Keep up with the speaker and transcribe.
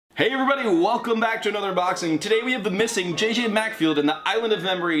Hey everybody, welcome back to another unboxing. Today we have the missing JJ MACFIELD and the Island of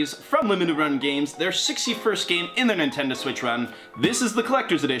Memories from Limited Run Games, their 61st game in their Nintendo Switch run. This is the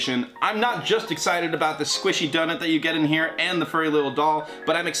collector's edition. I'm not just excited about the squishy donut that you get in here and the furry little doll,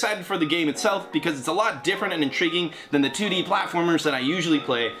 but I'm excited for the game itself because it's a lot different and intriguing than the 2D platformers that I usually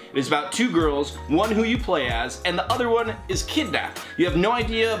play. It is about two girls, one who you play as, and the other one is kidnapped. You have no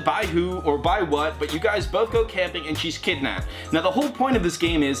idea by who or by what, but you guys both go camping and she's kidnapped. Now the whole point of this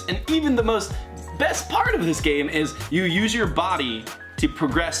game is, and even the most best part of this game is you use your body to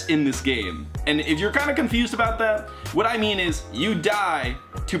progress in this game. And if you're kind of confused about that, what I mean is you die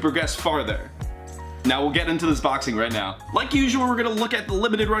to progress farther. Now we'll get into this boxing right now. Like usual, we're gonna look at the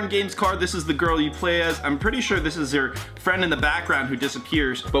Limited Run Games card. This is the girl you play as. I'm pretty sure this is her friend in the background who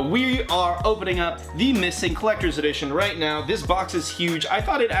disappears, but we are opening up the missing collector's edition right now. This box is huge. I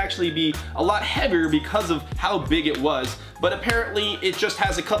thought it'd actually be a lot heavier because of how big it was, but apparently it just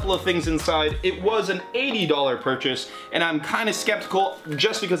has a couple of things inside. It was an $80 purchase, and I'm kind of skeptical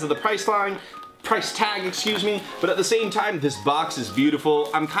just because of the price tag, excuse me, but at the same time, this box is beautiful.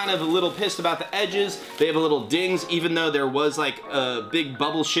 I'm kind of a little pissed about the edges. They have a little dings, even though there was like a big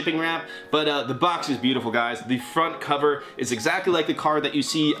bubble shipping wrap, but the box is beautiful, guys. The front cover is exactly like the card that you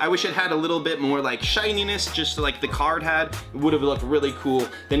see. I wish it had a little bit more like shininess, just like the card had. It would have looked really cool.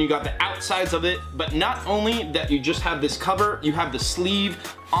 Then you got the outsides of it, but not only that you just have this cover, you have the sleeve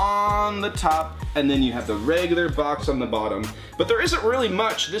on the top, and then you have the regular box on the bottom. But there isn't really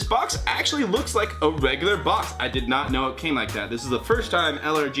much. This box actually looks like a regular box. I did not know it came like that. This is the first time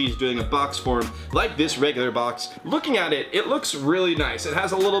LRG is doing a box form like this regular box. Looking at it, it looks really nice. It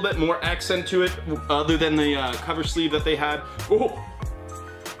has a little bit more accent to it other than the cover sleeve that they had.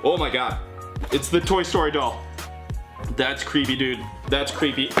 Oh my god. It's the Toy Story doll. That's creepy, dude. That's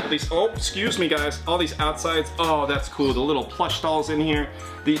creepy. All these, oh, excuse me, guys. All these outsides. Oh, that's cool. The little plush dolls in here.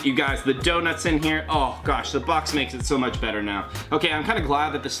 You guys, the donuts in here. Oh, gosh, the box makes it so much better now. Okay, I'm kind of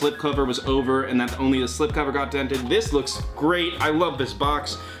glad that the slipcover was over and that only the slipcover got dented. This looks great. I love this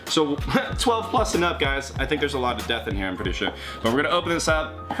box. So, 12 plus and up, guys. I think there's a lot of death in here, I'm pretty sure. But we're going to open this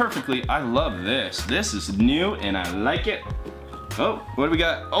up perfectly. I love this. This is new, and I like it. Oh, what do we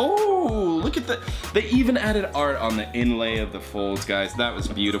got? Oh, look at that. They even added art on the inlay of the folds, guys. That was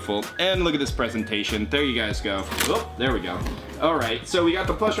beautiful. And look at this presentation. There you guys go. Oh, there we go. All right, so we got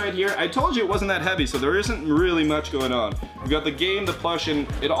the plush right here. I told you it wasn't that heavy, so there isn't really much going on. We got the game, the plush, and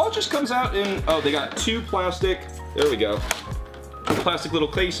it all just comes out in, oh, they got two plastic, there we go. Plastic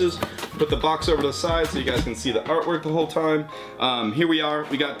little cases. Put the box over to the side so you guys can see the artwork the whole time. Here we are.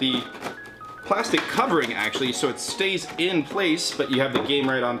 We got the plastic covering actually, so it stays in place, but you have the game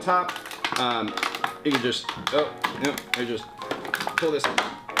right on top. You can just, oh, no, I just pull this. All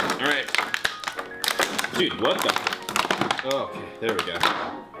right. Dude, what the? Okay, there we go.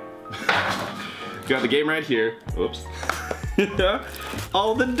 Got the game right here. Whoops.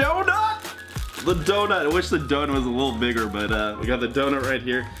 Oh, the donut! The donut. I wish the donut was a little bigger, but we got the donut right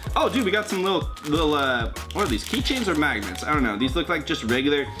here. Oh, dude, we got some little what are these, keychains or magnets? I don't know. These look like just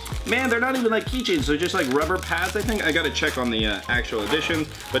regular. Man, they're not even like keychains. They're just like rubber pads, I think. I gotta check on the actual editions.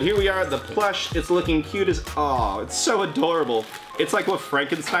 But here we are, the plush. It's looking cute as, oh, it's so adorable. It's like what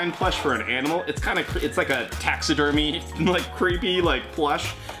Frankenstein plush for an animal. It's kind of, it's like a taxidermy, like creepy, like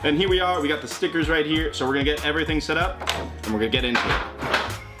plush. And here we are, we got the stickers right here. So we're gonna get everything set up and we're gonna get into it.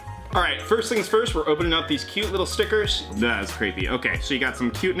 Alright, first things first, we're opening up these cute little stickers. That's creepy. Okay, so you got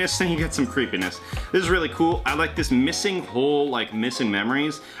some cuteness and you got some creepiness. This is really cool. I like this missing whole, like, missing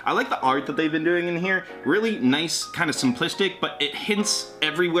memories. I like the art that they've been doing in here. Really nice, kind of simplistic, but it hints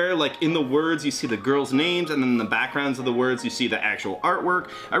everywhere. Like, in the words, you see the girls' names, and then in the backgrounds of the words, you see the actual artwork.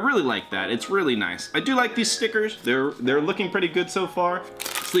 I really like that. It's really nice. I do like these stickers. They're looking pretty good so far.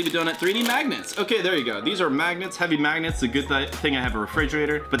 Sleepy Donut 3D magnets. Okay, there you go. These are magnets, heavy magnets. The good thing I have a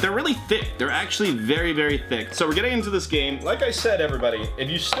refrigerator, but they're really thick. They're actually very, very thick. So we're getting into this game. Like I said, everybody, if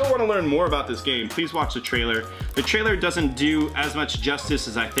you still want to learn more about this game, please watch the trailer. The trailer doesn't do as much justice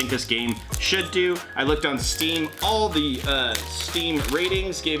as I think this game should do. I looked on Steam. All the Steam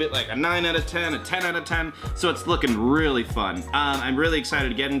ratings gave it like a 9 out of 10, a 10 out of 10. So it's looking really fun. I'm really excited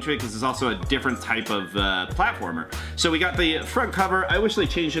to get into it because it's also a different type of platformer. So we got the front cover. I wish they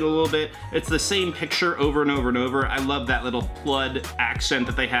changed it a little bit. It's the same picture over and over and over. I love that little blood accent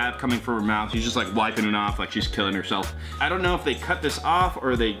that they have coming from her mouth. She's just like wiping it off like she's killing herself. I don't know if they cut this off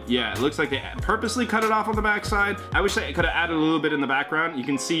or they, yeah, it looks like they purposely cut it off on the back side. I wish they could have added a little bit in the background. You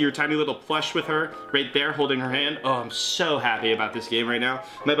can see your tiny little plush with her right there holding her hand. Oh, I'm so happy about this game right now.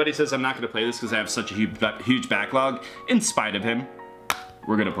 My buddy says I'm not gonna play this because I have such a huge backlog. In spite of him,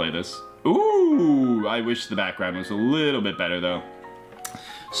 we're gonna play this. Ooh, I wish the background was a little bit better though.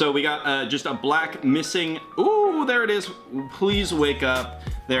 So we got just a black missing, ooh, there it is. Please wake up.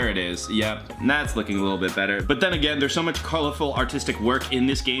 There it is, yep, that's looking a little bit better. But then again, there's so much colorful artistic work in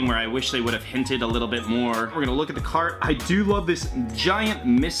this game where I wish they would have hinted a little bit more. We're gonna look at the cart. I do love this giant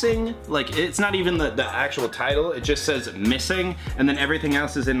missing, like it's not even the actual title, it just says missing, and then everything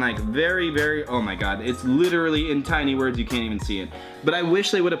else is in like very, oh my god, it's literally in tiny words, you can't even see it. But I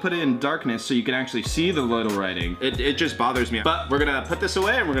wish they would have put it in darkness so you can actually see the little writing. It just bothers me. But we're gonna put this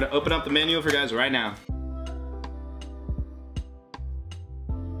away and we're gonna open up the manual for you guys right now.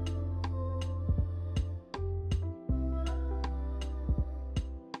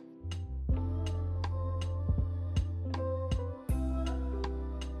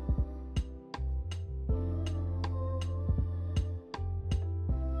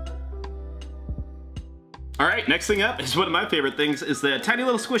 Alright, next thing up is one of my favorite things, is the tiny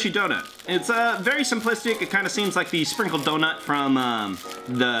little squishy donut. It's very simplistic. It kind of seems like the sprinkled donut from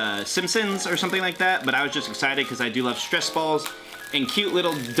The Simpsons or something like that, but I was just excited because I do love stress balls, and cute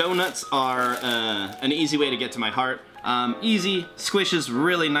little donuts are an easy way to get to my heart. Easy, squishes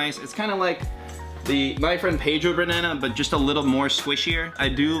really nice. It's kind of like the My Friend Pedro banana, but just a little more squishier. I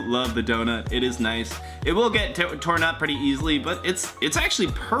do love the donut. It is nice. It will get torn up pretty easily, but it's actually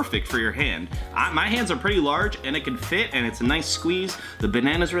perfect for your hand. My hands are pretty large and it can fit, and it's a nice squeeze. The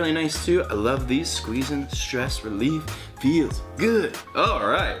banana's really nice too. I love these. Squeezing, stress relief, feels good. All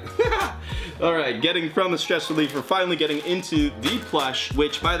right. All right, getting from the stress relief, we're finally getting into the plush,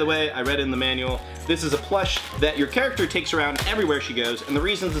 which, by the way, I read in the manual, this is a plush that your character takes around everywhere she goes, and the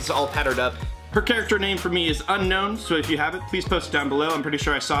reasons it's all patterned up, her character name for me is unknown, so if you have it, please post it down below. I'm pretty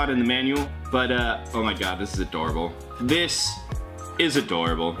sure I saw it in the manual, but oh my god, this is adorable. This is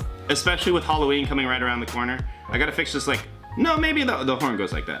adorable, especially with Halloween coming right around the corner. I gotta fix this, like, no, maybe the horn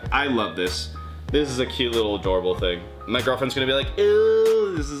goes like that. I love this. This is a cute little adorable thing. My girlfriend's gonna be like,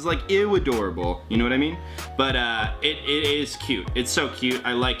 ew, this is like ew adorable. You know what I mean? But it is cute. It's so cute.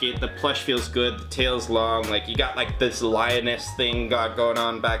 I like it. The plush feels good. The tail's long. Like you got like this lioness thing going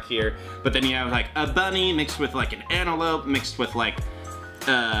on back here. But then you have like a bunny mixed with like an antelope mixed with like,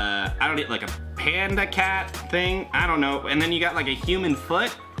 I don't know, like a panda cat thing. I don't know. And then you got like a human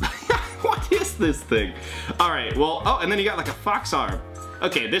foot. What is this thing? All right, well, oh, and then you got like a fox arm.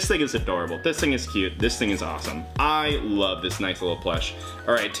 Okay, this thing is adorable. This thing is cute. This thing is awesome. I love this nice little plush.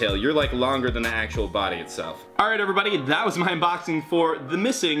 All right, tail, you're like longer than the actual body itself. All right, everybody, that was my unboxing for the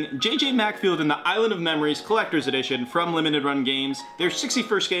missing JJ MACFIELD and the Island of Memories Collector's Edition from Limited Run Games, their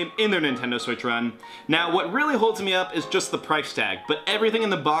 61st game in their Nintendo Switch run. Now, what really holds me up is just the price tag, but everything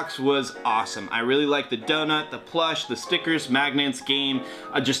in the box was awesome. I really like the donut, the plush, the stickers, magnets, game.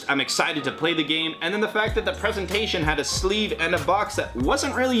 I'm excited to play the game, and then the fact that the presentation had a sleeve and a box that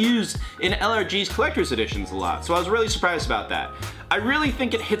wasn't really used in LRG's Collector's Editions a lot, so I was really surprised about that. I really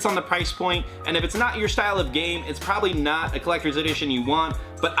think it hits on the price point, and if it's not your style of game, it's probably not a collector's edition you want,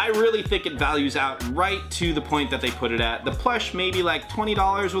 but I really think it values out right to the point that they put it at. The plush maybe like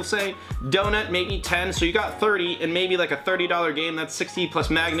 $20, we'll say. Donut maybe 10, so you got 30, and maybe like a $30 game, that's 60 plus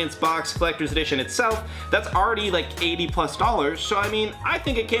magnets, box, collector's edition itself, that's already like $80+. So I mean, I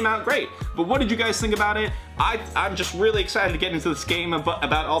think it came out great. But what did you guys think about it? I'm just really excited to get into this game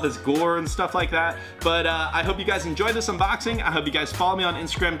about all this gore and stuff like that. But I hope you guys enjoyed this unboxing. I hope you guys follow me on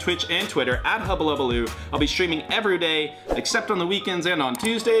Instagram, Twitch, and Twitter at Hubbalubbaloo. I'll be streaming every day, except on the weekends and on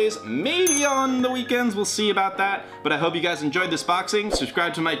Tuesdays. Maybe on the weekends, we'll see about that. But I hope you guys enjoyed this boxing.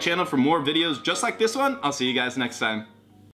 Subscribe to my channel for more videos just like this one. I'll see you guys next time.